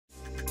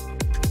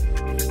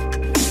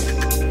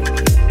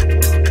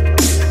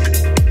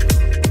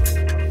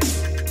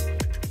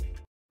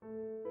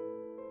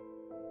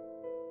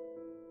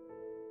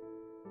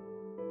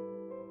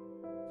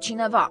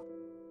Cineva.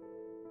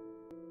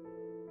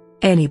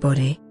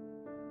 Anybody.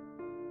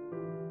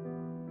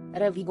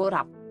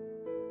 Revigora.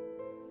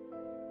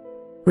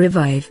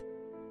 Revive.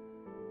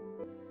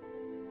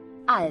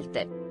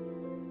 Alte.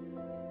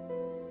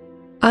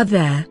 Are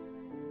there.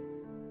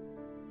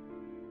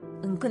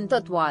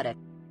 Încântătoare.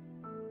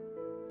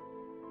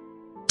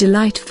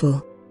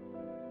 Delightful.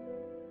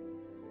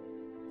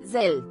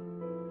 Zel.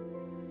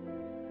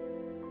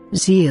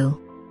 Zeal.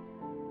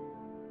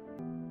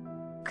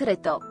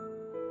 Cretă.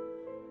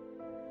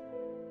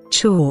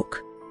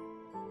 Chalk.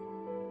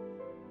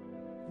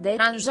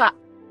 Deranja.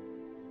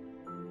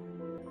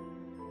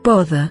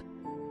 Bother.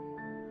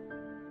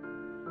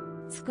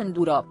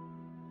 Scândură.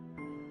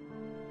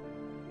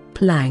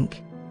 Plank.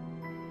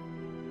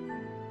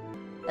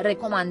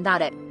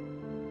 Recomandare.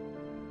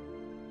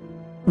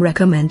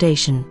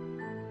 Recommendation.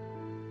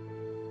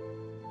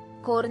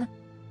 Corn.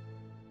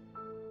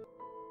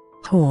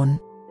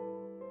 Horn.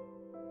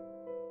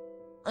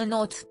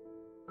 Înot.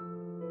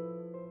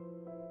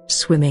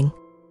 Swimming.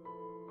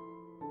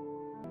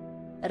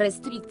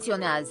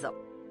 Restricționează.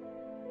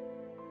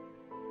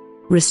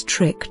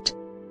 Restrict.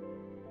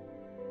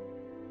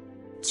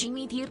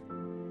 Cimitir.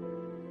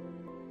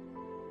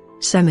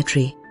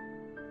 Cemetery.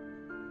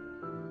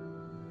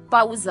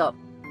 Pauză.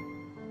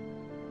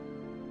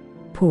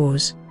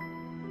 Pause.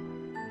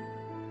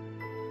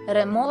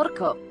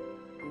 Remorcă.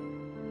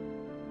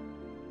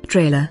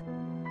 Trailer.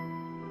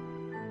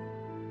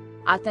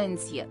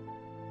 Atenție.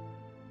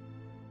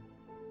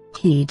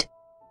 Heed.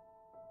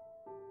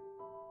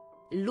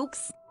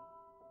 Lux.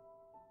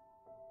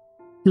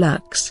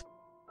 Lux.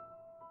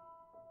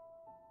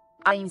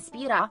 A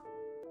inspira.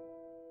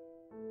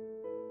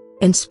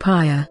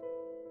 Inspire.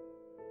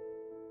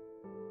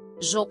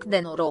 Joc de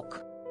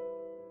noroc.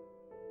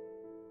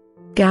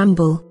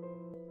 Gamble.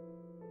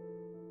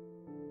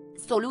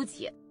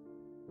 Soluție.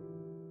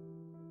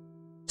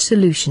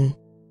 Solution.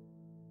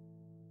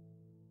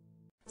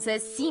 Se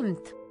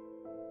simt.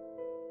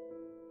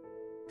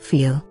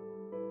 Feel.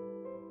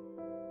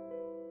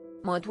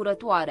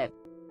 Măturătoare.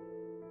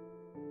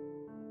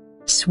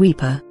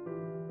 Sweeper.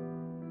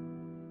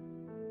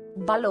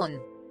 Balon.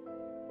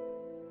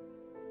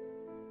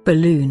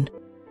 Balloon.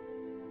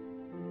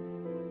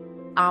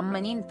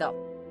 Amenintă.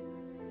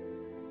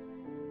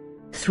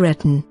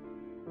 Threaten.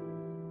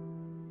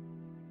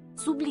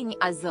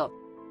 Subliniază.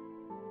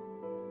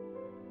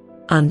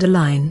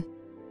 Underline.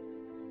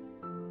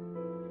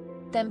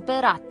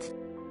 Temperat.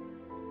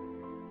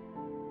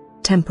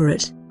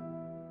 Temperate.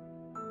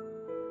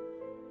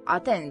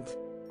 Atent.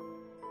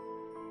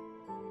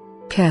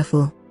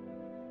 Careful.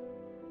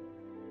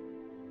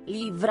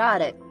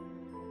 Livrare.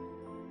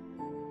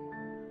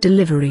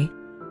 Delivery.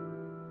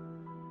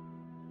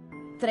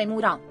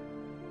 Tremura.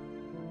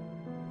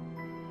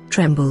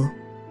 Tremble.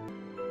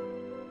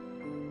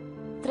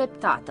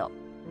 Treptată.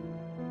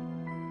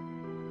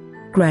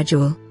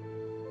 Gradual.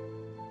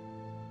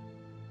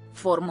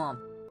 Formă.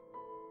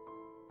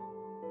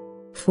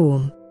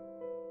 Form.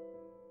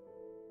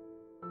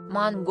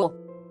 Mango.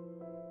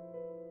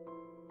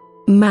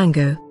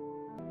 Mango.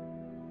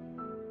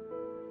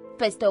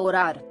 Peste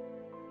orar.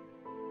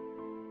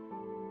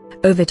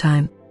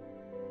 Overtime.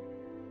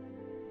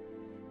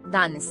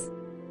 Dans.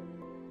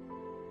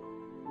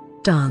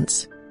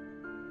 Dance.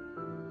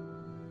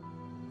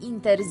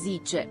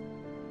 Interzice.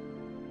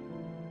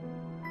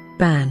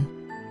 Ban.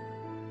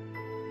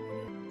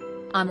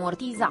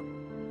 Amortiza.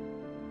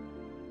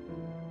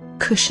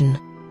 Cushion.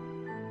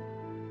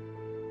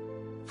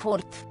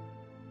 Fort.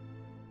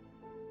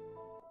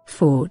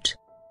 Fort.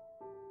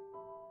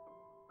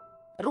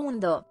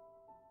 Rundă.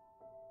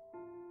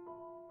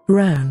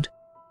 Round.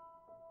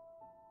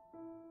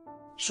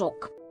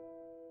 Șoc.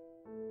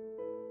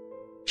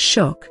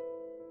 Shock.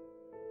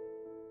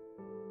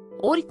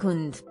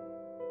 Oricând.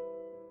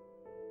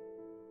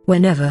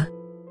 Whenever.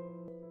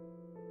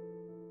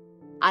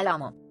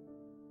 Alamă.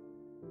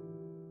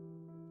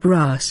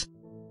 Brass.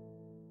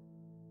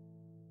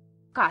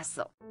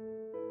 Casă.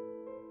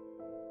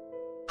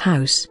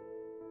 House.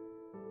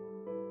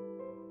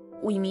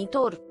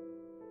 Uimitor.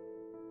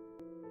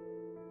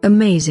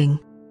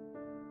 Amazing.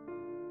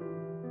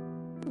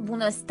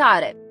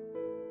 Bunăstare.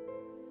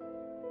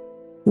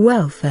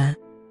 Welfare.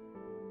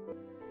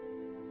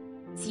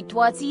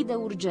 Situații de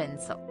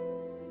urgență.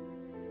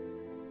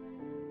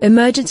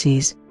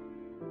 Emergencies.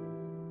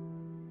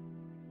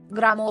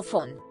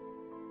 Gramofon.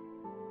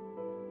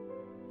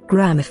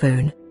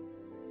 Gramophone.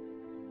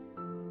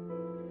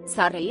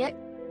 Sareie.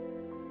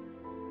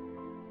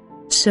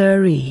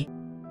 Surrey.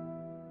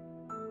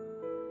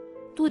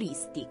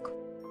 Turistic.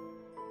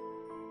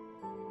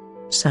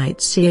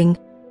 Sightseeing.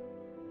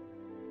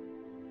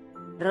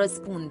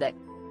 Răspunde.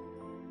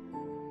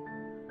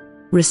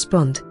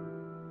 Respond.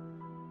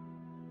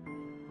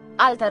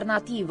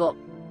 Alternativă.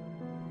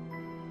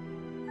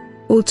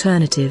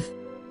 Alternative.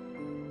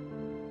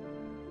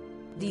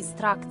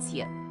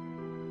 Distracție.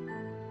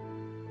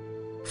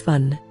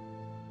 Fun.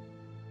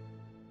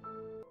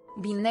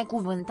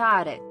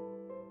 Binecuvântare.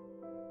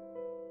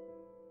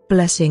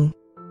 Blessing.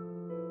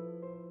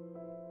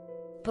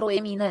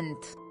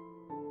 Proeminent.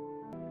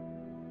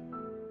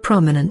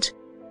 Prominent.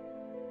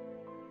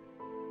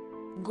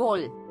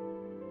 Gol.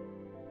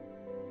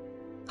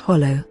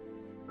 Hollow.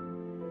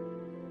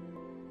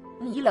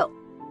 Milă.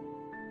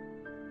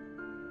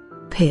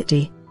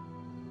 Pity.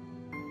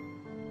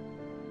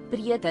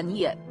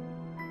 Prietenie.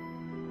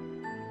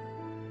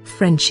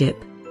 Friendship.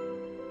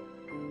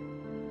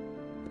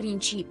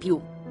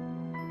 Principiu.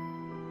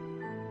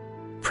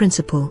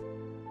 Principle.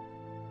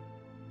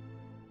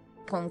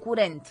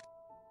 Concurent.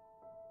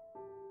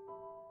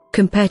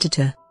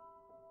 Competitor.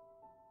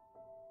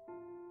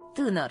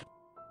 Tânăr.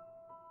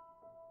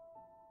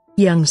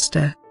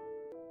 Youngster.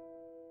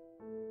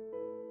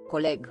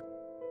 Coleg.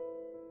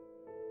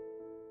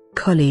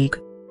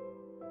 Colleague.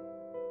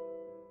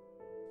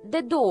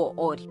 De 2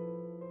 ori.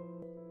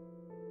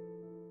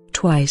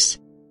 Twice.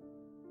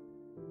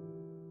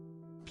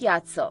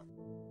 Piață.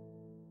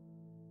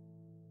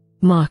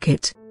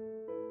 Market.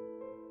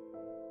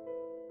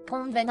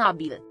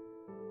 Convenabil.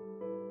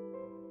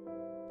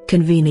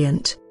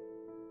 Convenient.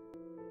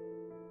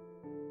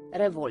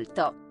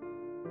 Revoltă.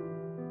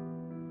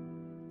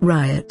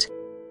 Riot.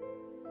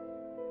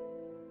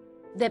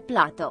 De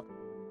plată.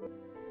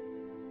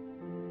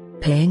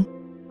 Paying.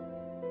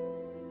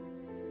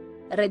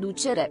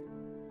 Reducere.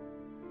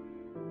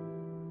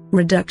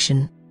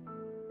 Reduction.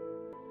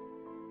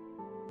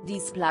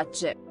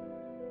 Displace.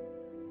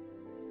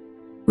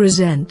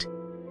 Resent.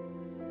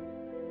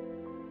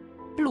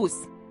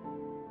 Plus.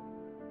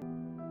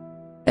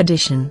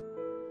 Addition.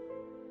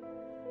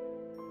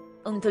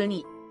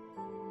 Întâlni.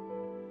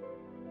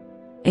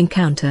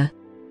 Encounter.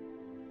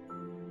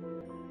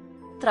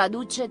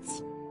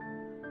 Traduceți.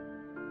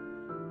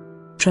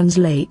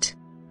 Translate.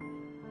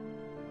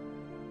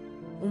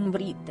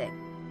 Umbrite.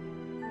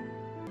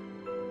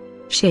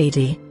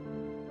 Shady.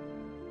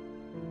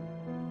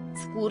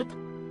 Scurt.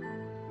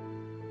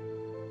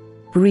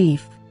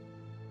 Brief.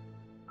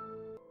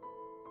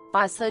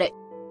 Pasăre.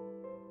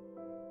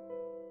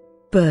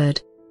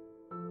 Bird.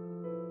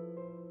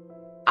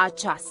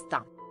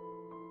 Aceasta.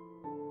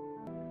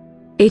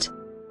 It.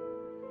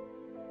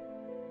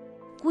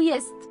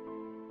 Cuiest.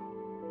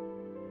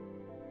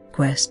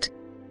 Quest.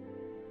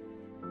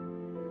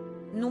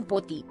 Nu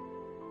poti.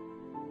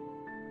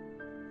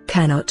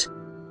 Cannot.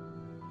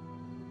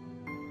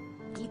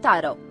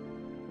 Chitară.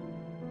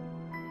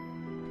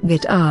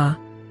 Guitar.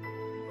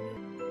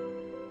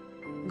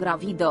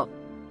 Gravidă.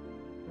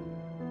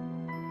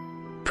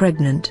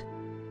 Pregnant.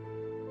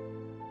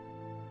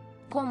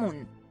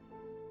 Comun.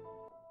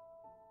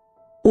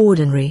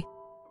 Ordinary.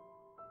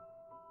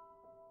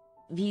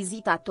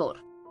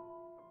 Vizitator.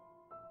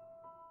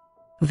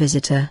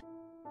 Visitor.